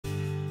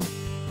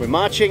We're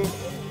marching.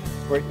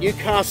 We're at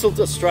Newcastle,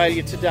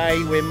 Australia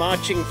today. We're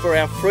marching for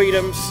our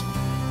freedoms.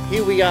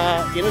 Here we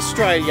are in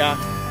Australia.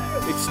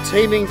 It's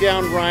teeming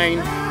down rain.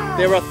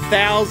 There are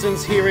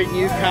thousands here in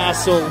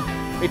Newcastle.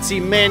 It's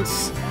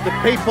immense. The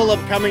people are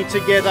coming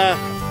together,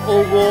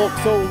 all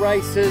walks, all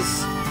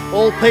races,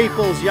 all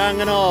peoples,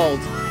 young and old.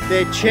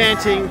 They're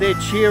chanting, they're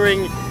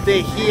cheering,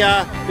 they're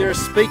here. There are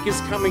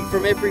speakers coming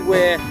from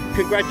everywhere.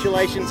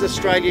 Congratulations,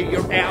 Australia,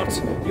 you're out.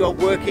 You're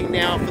working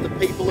now for the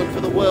people and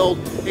for the world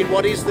in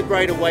what is the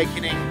Great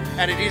Awakening,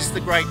 and it is the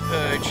Great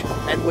Purge.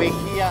 And we're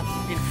here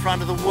in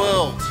front of the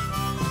world,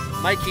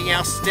 making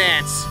our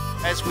stance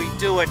as we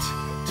do it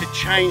to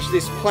change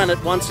this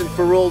planet once and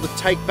for all, to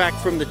take back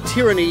from the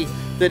tyranny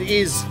that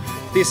is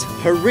this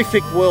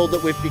horrific world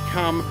that we've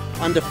become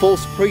under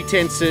false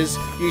pretenses,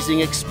 using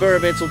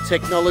experimental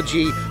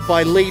technology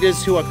by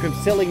leaders who are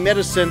selling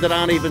medicine that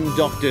aren't even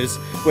doctors.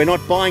 We're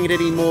not buying it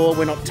anymore,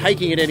 we're not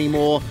taking it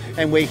anymore,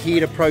 and we're here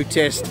to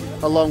protest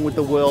along with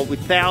the world, with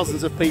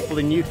thousands of people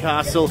in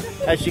Newcastle.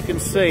 As you can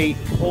see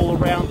all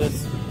around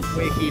us,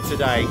 we're here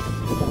today.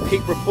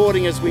 Keep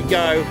reporting as we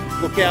go.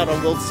 Look out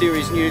on World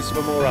Series News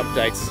for more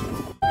updates.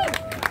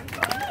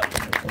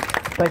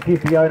 Thank you,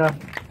 Fiona.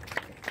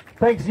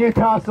 Thanks,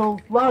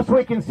 Newcastle. Last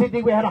week in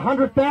Sydney we had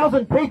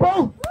 100,000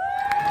 people.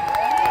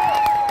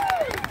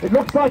 It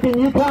looks like in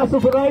Newcastle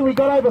today we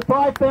got over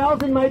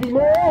 5,000, maybe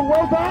more.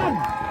 Well done.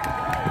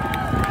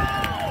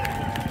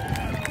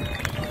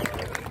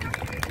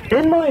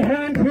 In my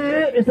hand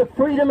here is a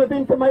Freedom of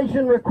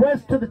Information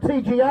request to the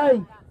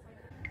TGA,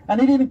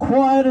 and it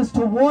inquired as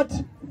to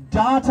what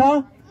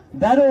data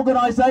that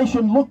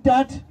organisation looked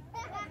at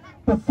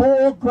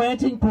before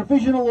granting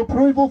provisional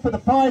approval for the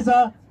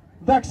Pfizer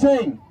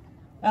vaccine.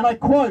 And I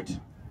quote,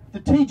 "The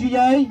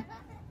TGA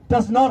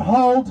does not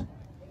hold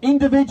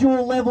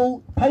individual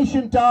level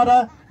patient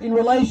data in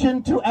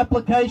relation to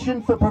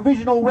application for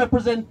provisional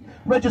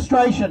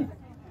registration."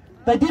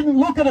 They didn't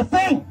look at a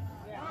thing.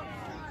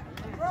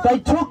 They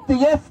took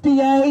the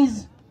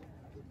FDA's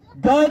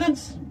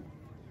guidance,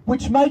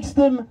 which makes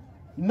them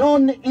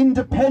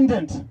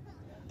non-independent.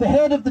 The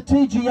head of the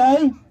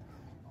TGA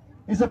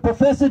is a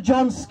Professor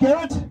John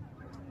Skerritt.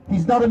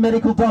 He's not a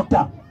medical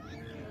doctor.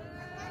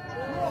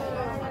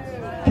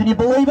 Can you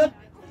believe it?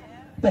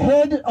 The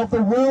head of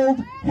the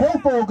World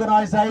Health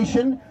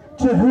Organization,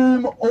 to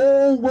whom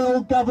all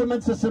world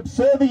governments are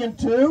subservient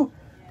to,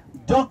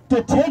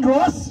 Dr.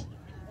 Tedros,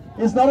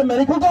 is not a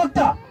medical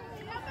doctor.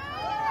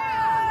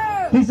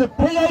 He's a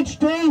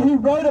PhD who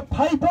wrote a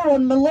paper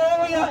on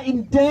malaria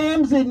in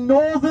dams in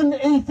northern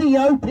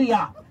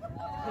Ethiopia,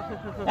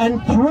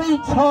 and 3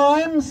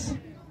 times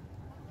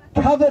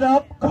covered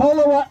up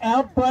cholera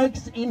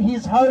outbreaks in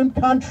his home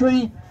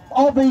country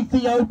of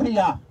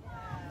Ethiopia.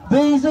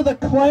 These are the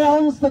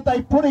clowns that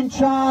they put in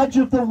charge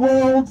of the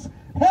world's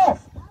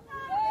health.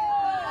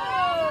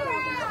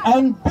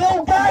 And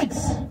Bill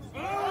Gates.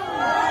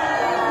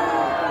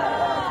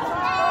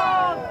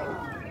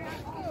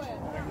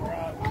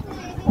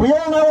 We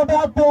all know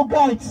about Bill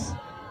Gates,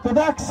 the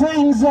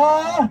vaccine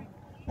czar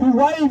who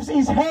waves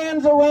his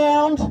hands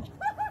around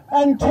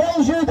and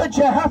tells you that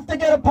you have to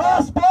get a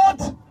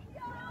passport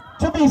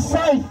to be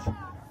safe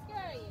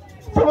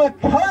from a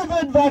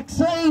COVID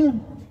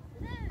vaccine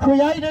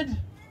created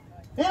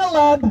in a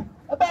lab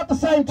about the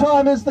same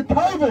time as the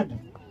COVID,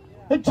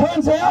 it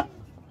turns out,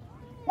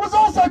 was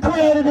also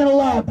created in a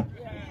lab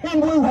in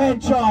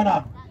Wuhan,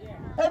 China.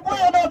 And we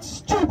are not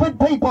stupid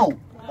people,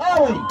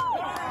 are we?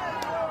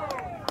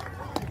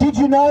 Did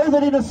you know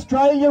that in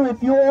Australia,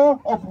 if you're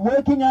of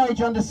working age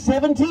under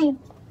 70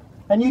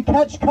 and you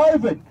catch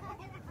COVID,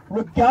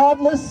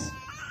 regardless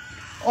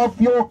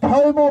of your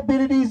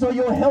comorbidities or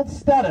your health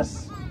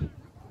status,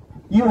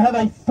 you have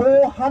a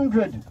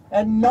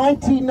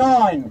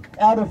 499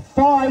 out of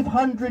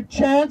 500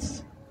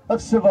 chance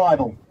of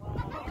survival.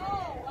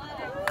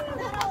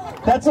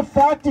 That's a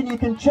fact, and you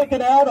can check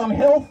it out on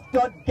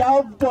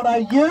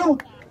health.gov.au.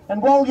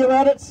 And while you're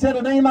at it, send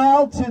an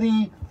email to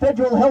the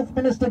Federal Health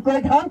Minister,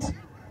 Greg Hunt,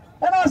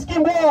 and ask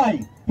him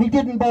why he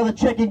didn't bother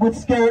checking with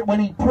Skerritt when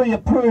he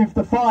pre-approved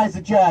the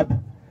Pfizer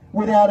jab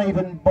without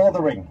even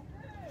bothering.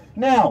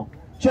 Now,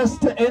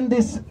 just to end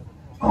this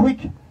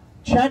quick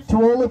chat to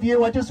all of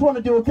you, I just want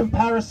to do a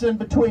comparison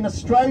between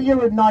Australia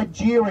and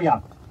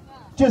Nigeria,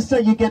 just so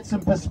you get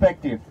some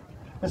perspective.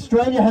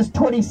 Australia has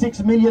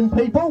 26 million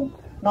people,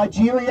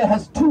 Nigeria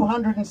has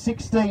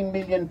 216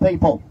 million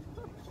people.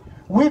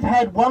 We've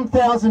had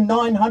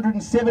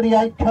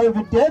 1,978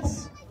 COVID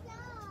deaths,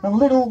 and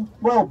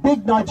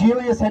big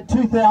Nigeria's had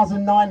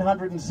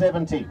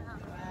 2,970.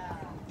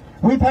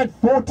 We've had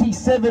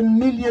 47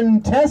 million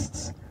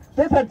tests,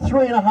 they've had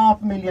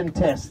 3.5 million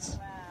tests.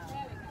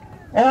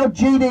 Our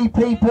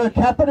GDP per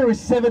capita is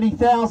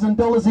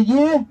 $70,000 a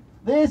year.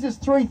 Theirs is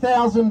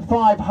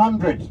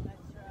 $3,500.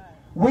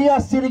 We are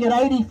sitting at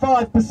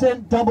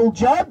 85% double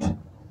jabbed.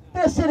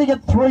 They're sitting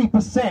at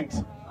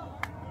 3%.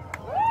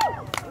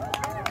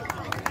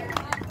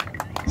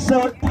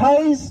 So it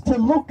pays to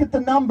look at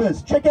the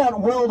numbers. Check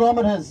out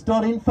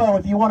worldometers.info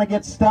if you want to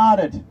get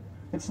started.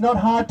 It's not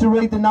hard to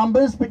read the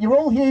numbers, but you're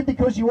all here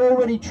because you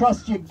already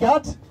trust your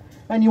gut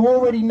and you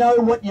already know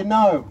what you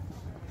know.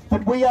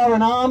 But we are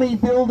an army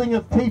building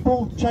of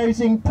people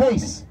choosing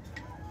peace.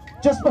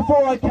 Just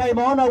before I came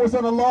on, I was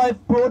on a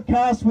live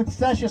broadcast with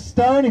Sasha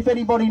Stone, if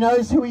anybody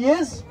knows who he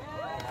is.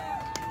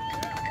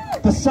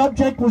 The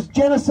subject was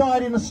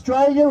genocide in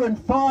Australia, and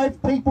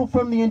 5 people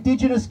from the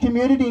Indigenous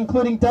community,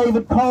 including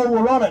David Cole,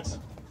 were on it.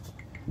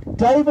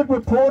 David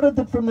reported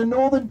that from the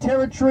Northern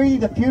Territory,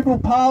 the funeral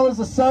parlours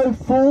are so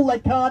full they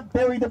can't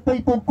bury the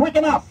people quick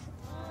enough.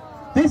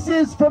 This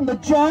is from the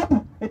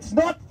jab, it's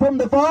not from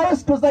the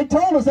virus, because they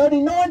told us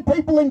only 9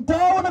 people in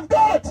Darwin have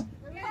got it.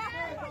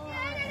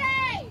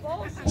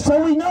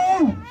 So we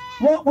know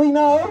what we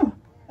know,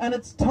 and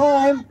it's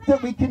time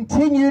that we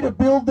continue to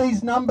build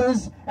these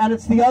numbers, and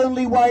it's the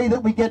only way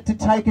that we get to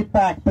take it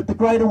back. But the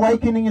Great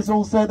Awakening is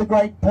also the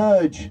Great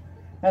Purge.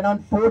 And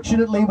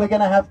unfortunately, we're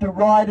going to have to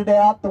ride it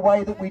out the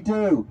way that we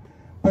do.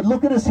 But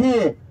look at us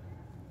here.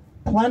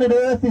 Planet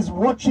Earth is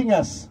watching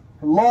us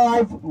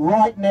live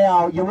right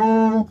now. You're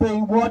all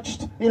being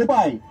watched in a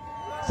way.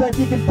 So if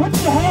you can put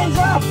your hands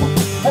up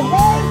and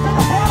wave to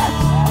the planet.